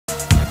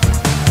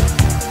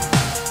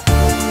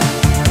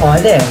Hi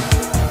there.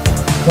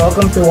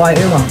 Welcome to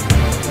Wyuma.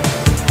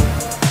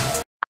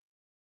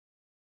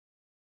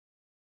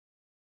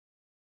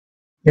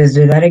 Let's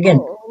do that again.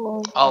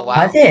 Oh wow.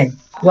 Hi there.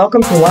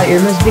 Welcome to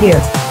Wyuma's video.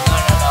 No,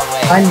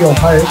 wait. I'm your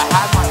host. I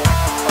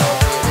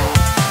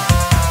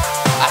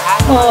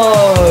had my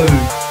Oh. Oh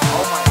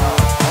my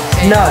god.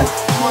 Okay. No.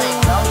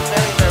 That was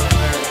very, very,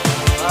 very.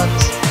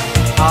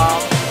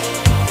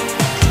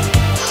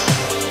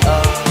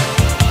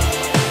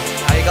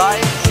 Hi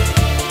guys.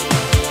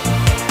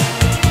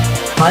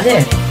 Hi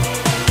there.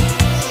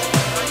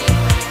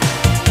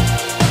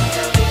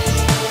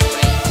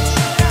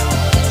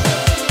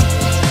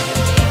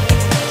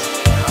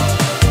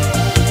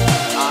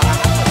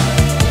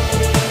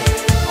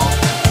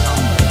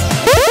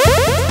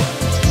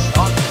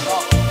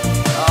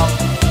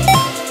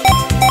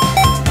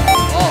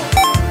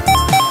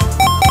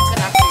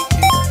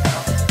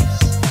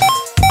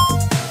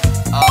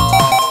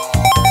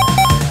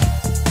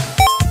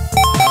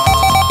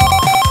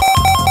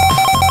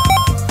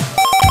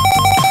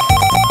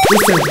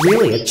 Is there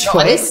really a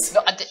choice?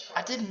 No,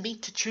 I didn't mean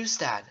to choose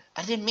that.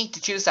 I didn't mean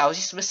to choose that. I was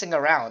just messing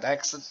around.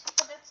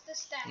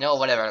 No,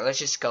 whatever. Let's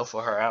just go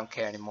for her. I don't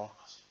care anymore.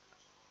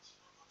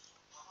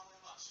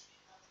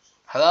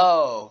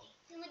 Hello.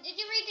 Did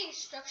you read the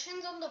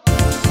instructions on the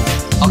box?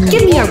 Okay.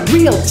 Give me a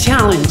real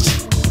challenge.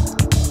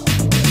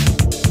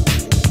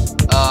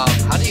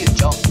 How do you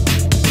jump?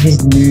 This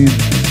noob.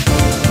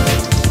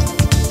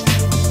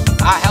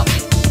 Help me.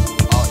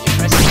 Oh, you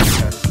pressed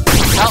enter.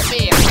 Help me.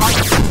 I'm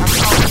coming.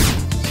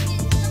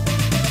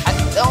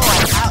 It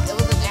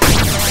was an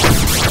accident.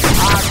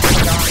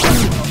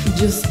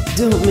 Just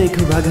don't make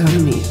a rug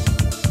on me.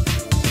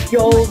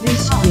 Yo,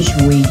 this is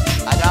weak.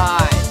 I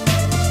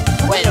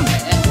died. Wait a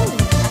minute.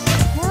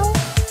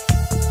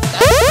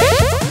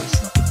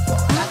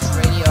 That's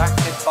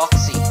radioactive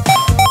Foxy.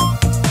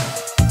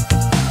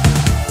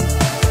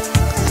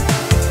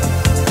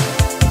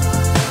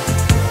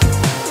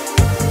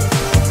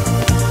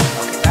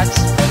 Okay, that's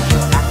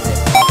radioactive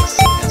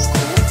Foxy. That's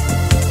cool.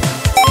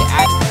 They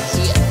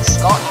added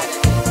Scott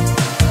added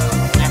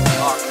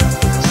FDR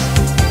characters.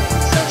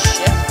 So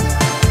shift.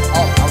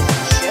 Oh, I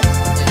was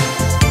shift is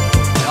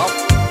jump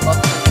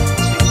button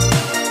 2.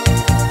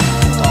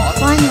 Dot.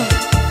 Finally.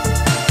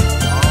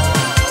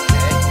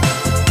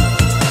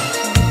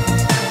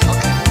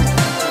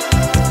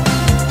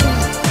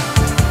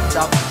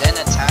 Jump, then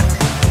attack.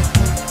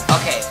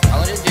 Okay,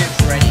 I'm gonna do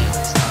Freddy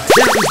this time.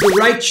 That was the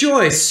right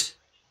choice.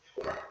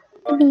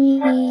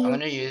 I'm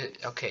gonna use.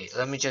 Okay,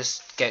 let me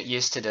just get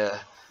used to the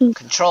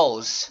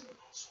controls.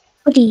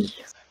 Please.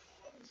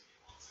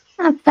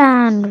 I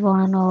found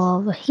one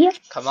over here.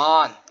 Come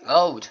on,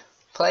 load,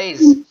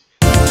 please.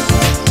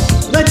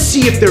 Let's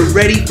see if they're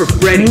ready for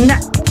Freddy.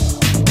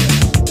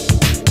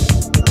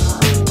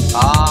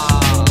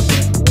 Ah.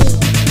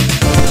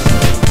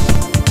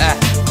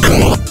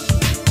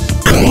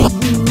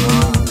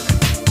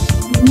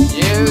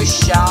 You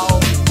shall.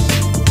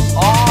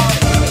 Oh.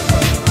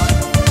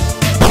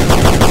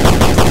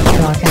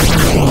 No, I can't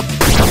see.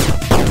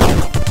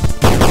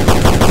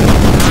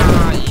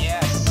 Ah,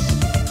 yes.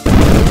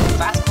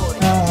 Fast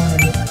coding.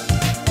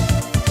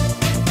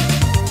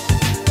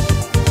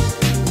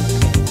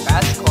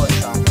 Fast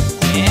coding on.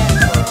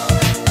 Yeah.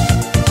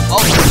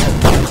 Oh.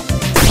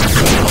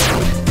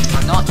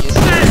 I'm not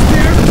using it.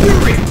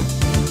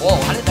 Whoa,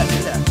 how did that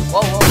do that?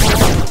 Whoa.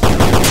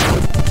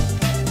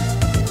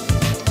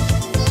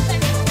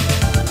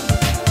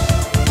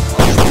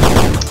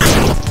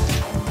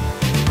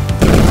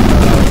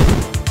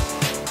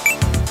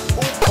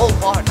 Oh,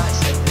 bar,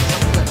 nice.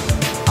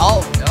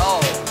 Oh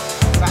no.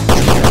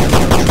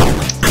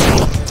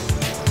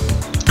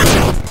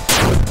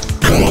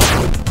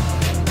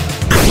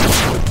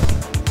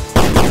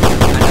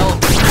 I know.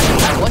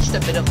 I watched a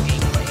bit of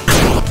gameplay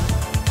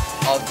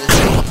of this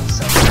game,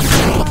 so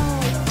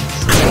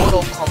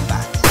Mortal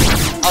Kombat.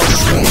 Oh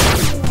shit.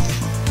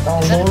 Oh,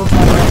 Is that Mortal a-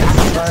 Kombat is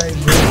so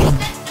gruesome.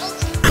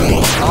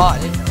 Oh, I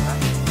didn't know that.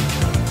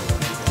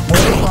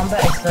 Mortal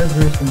Kombat is so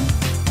gruesome.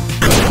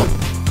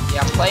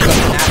 Yeah, I'm playing on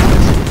FNAF.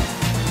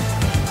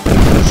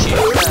 Shit.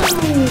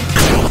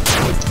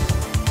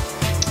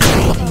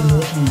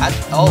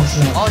 Oh,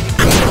 you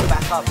can go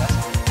back up. That's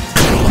fine.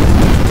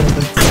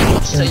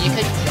 So you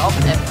can jump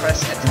and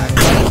press attack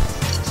button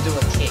to do a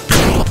kick,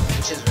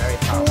 which is very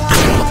powerful.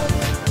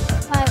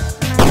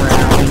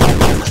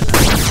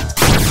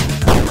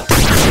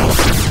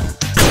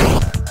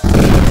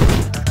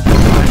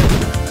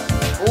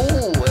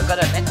 Ooh, I got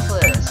a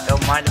necklace.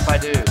 Don't mind if I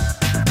do.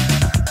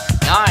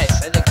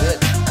 Nice, I did good.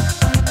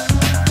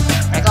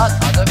 I got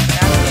other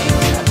FNAF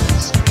games I can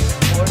stream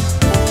for.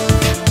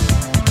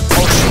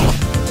 Oh shit.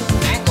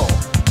 Angle,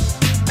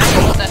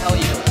 what the hell are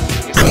you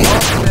doing? You're so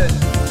good.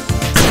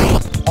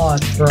 Oh,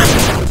 it's broken.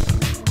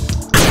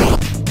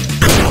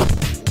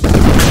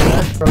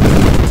 That's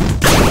broken.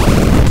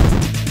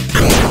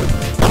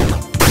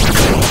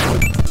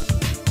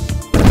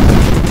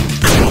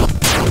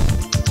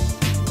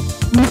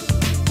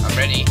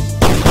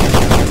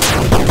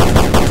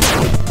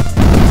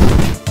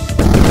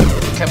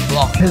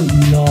 block.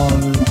 No.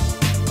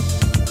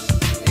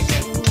 You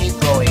can keep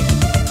going.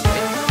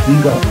 You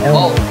got Oh,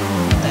 L. what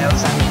the hell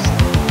is that music?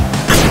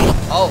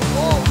 Oh,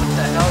 whoa, what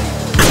the hell?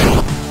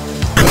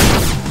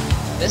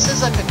 This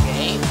is like a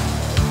game.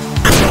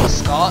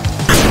 Scott,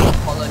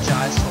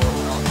 apologize for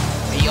not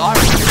VR.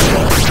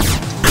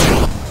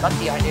 Got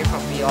the idea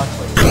from VR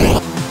Twitter.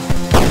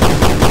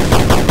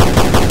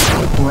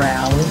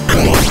 Rally.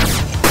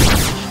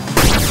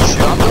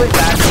 Sure, I'm doing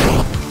bad.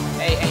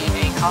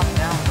 Hey, calm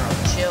down, bro.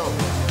 Chill.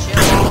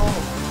 Chill,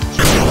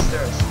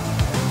 sisters.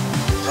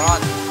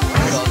 Run.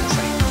 Go this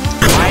way.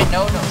 My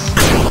no-nos.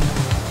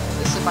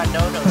 This is my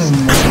no-nos.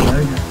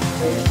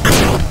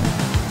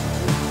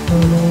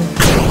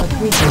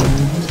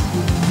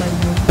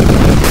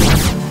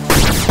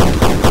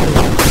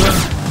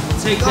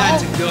 Take that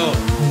to go.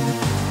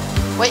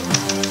 Wait.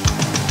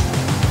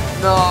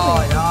 No,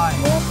 I died.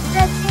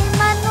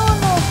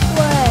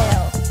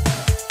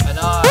 I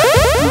died.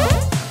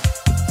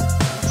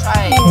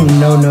 Try.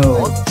 No.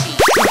 Monty.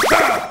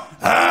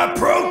 High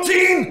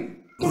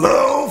protein,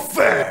 low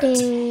fat.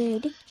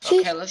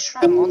 Okay, let's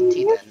try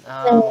Monty then.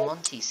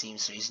 Monty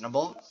seems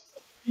reasonable.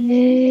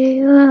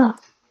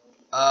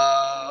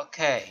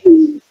 Okay.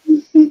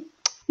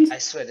 I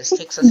swear, this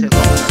takes us a long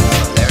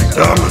time. There we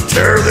go. I'ma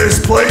tear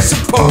this place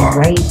apart.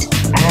 Right.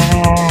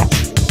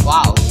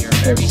 Wow, you're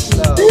very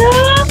slow.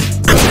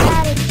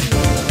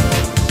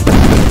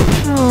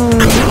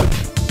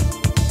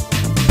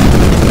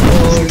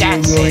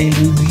 That's it.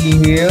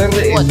 Here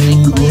What,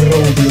 in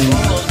Nicholas?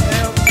 Roblox.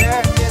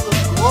 There,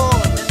 let's go.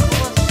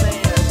 Nicholas,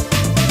 man.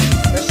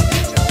 There's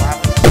pizza.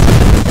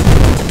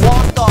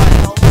 What the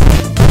hell?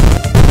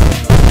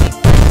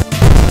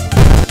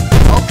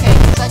 Okay,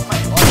 it's like my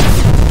body.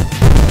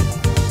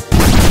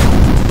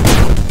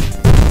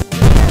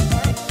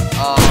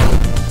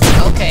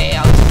 Okay,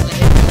 I'll totally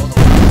hit you all the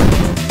way.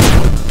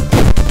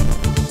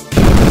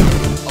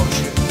 Oh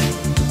shoot.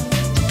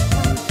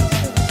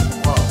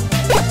 Whoa.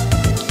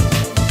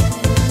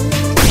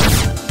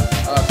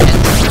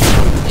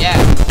 Yeah.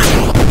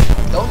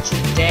 Don't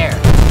you dare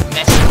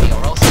mess with me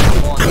or else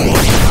I'm going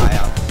to die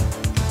out.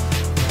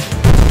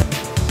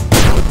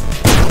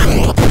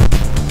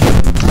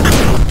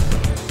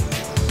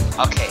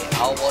 Okay,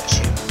 I'll watch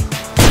you.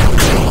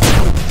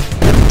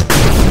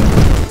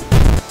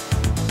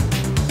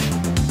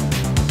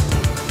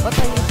 What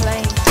are you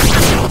playing?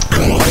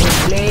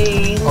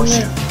 Playing. Oh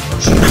shoot.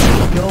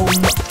 Yo,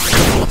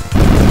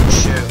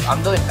 Shoot,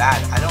 I'm doing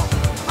bad.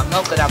 I'm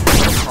not good at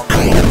Mortal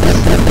Kombat.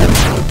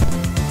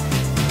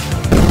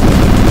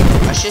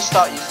 I should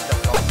start using the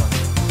gold one.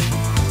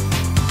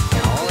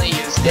 Yeah, I only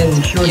use Yeah, you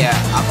it. should.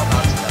 Yeah, I'm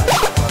about to die.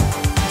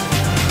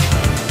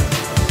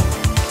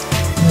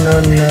 no.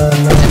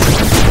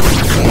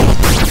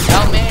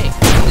 Help me!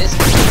 These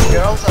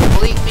girls are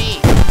bullying me.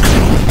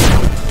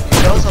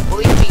 These girls are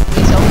bullying me.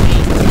 Please help me.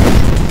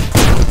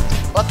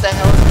 What the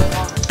hell is going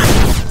on?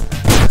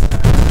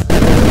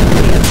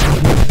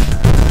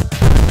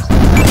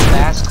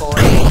 Fast coin,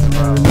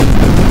 bro.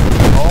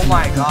 Oh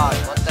my god,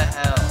 what the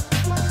hell?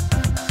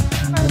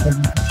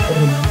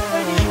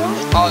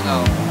 Oh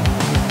no.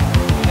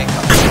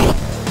 Hiccup.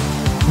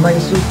 My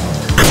super,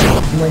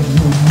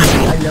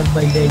 I love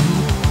my daddy.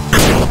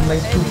 My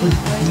super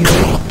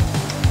hero.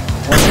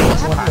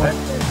 What?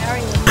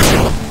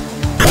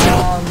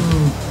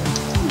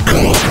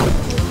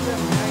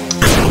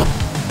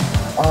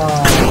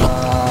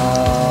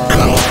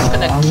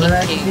 I'm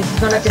gonna, this is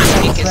gonna get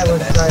next level,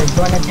 so I'm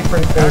going a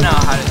different I don't know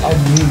how to do I'll it.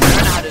 leave I don't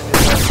know how to do it.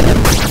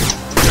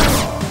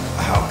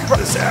 How could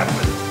this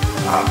happen?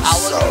 I'm I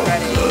wasn't so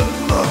ready. good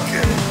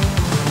looking.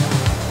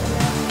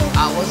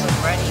 I wasn't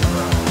ready,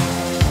 bro.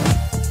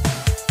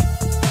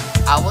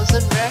 I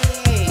wasn't ready.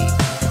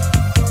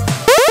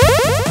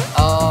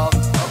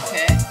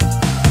 Okay.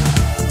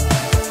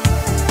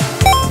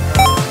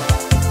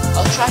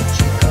 I'll try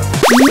Chica.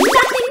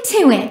 Nothing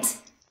to it.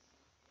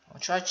 I'll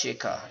try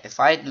Chica.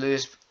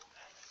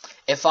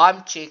 If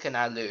I'm Chica and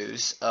I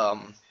lose, I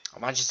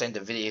might just end the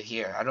video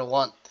here. I don't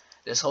want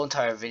this whole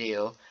entire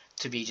video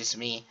to be just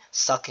me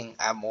sucking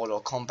at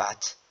Mortal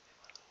Kombat.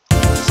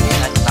 It's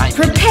been like 9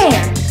 minutes.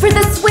 Prepare for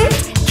the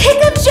swift kick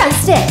of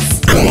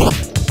justice.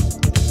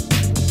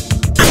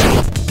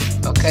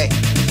 Okay.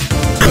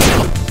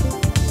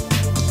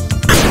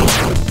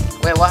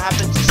 Wait, what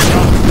happened to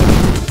Scott?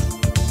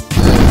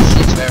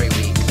 She's very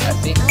weak. I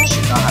think we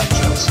should not have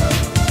choice her.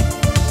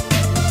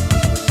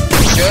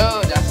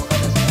 Shoot, I forgot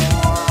there's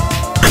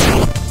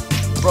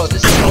more. Bro,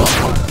 this is a lot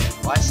harder.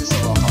 Why is this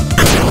a lot harder?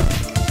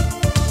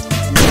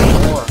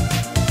 More.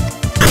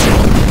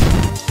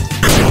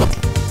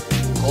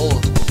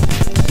 Gold.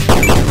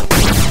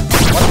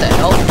 What the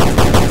hell?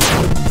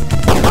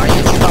 Are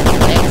you stop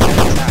playing for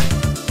the attack?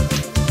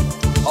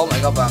 Oh my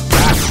god, but I'm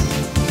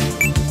fast.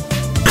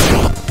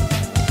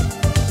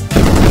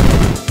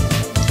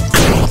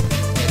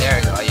 Okay, there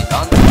you go. Are you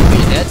done? Are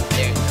you dead?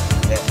 There you go.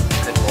 Dead.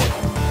 Good boy.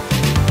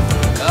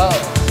 Go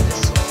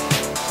this way.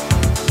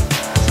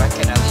 If I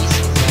can at least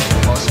get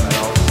the most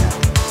medal.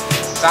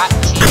 Fat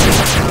cheese.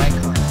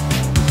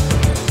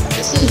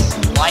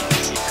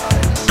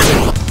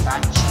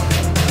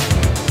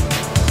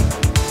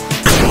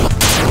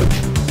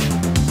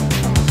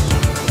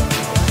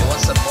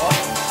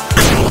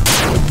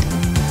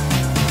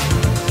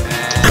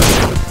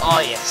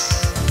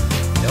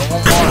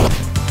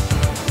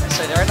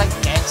 they're like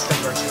gangster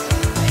versions of the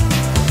thing.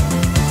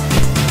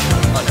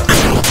 Oh no.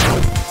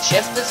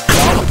 Shift this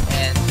block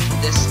and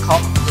the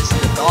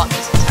dot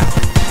is attack.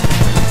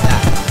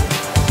 That.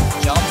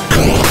 Jump.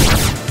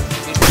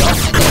 You jump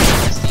and then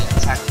press the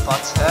attack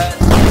button.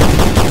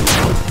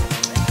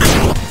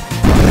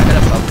 I'm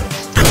gonna focus.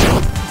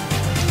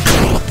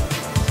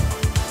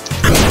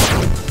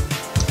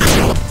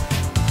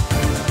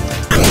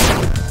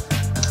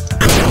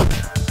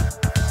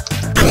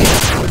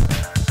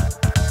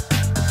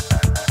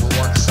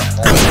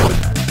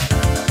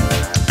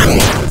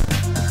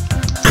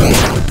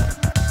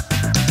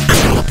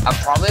 I'm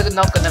probably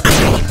not gonna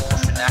make any more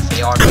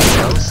FNAF AR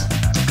videos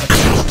because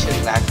it's too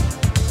laggy.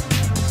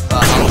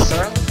 But I'll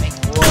certainly make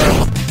more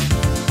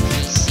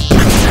PC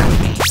FNAF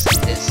games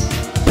like this.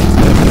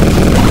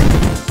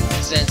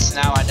 Since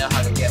now I know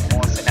how to get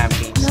more FNAF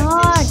games No,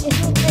 like this. this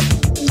is like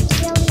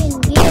Italian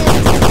years.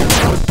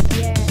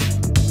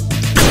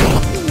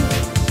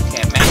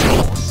 Okay,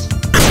 Mangles.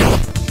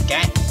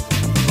 Okay.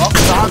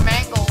 Rockstar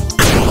Mangles.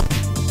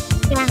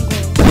 Triangle.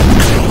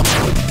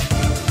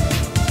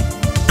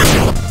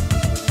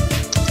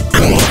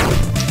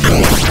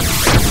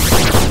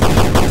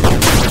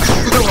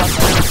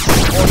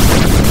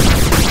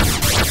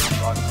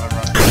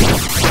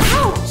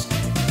 Ouch!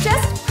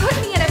 Just put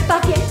me in a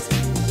bucket.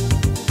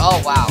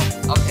 Oh wow.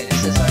 Okay,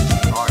 this is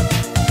actually hard.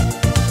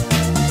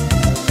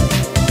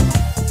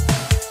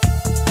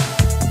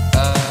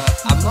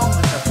 I'm not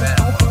gonna bet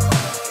on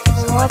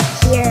What's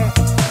here? I'm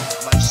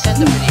gonna just end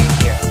the video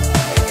here.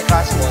 Thank you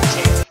guys for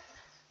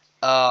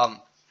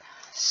watching.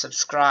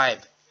 Subscribe.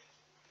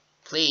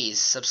 Please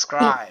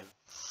subscribe.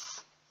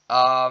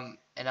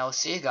 And I'll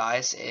see you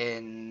guys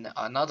in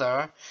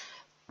another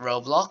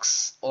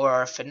Roblox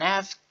or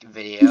FNAF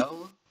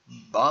video.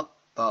 Bye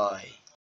bye.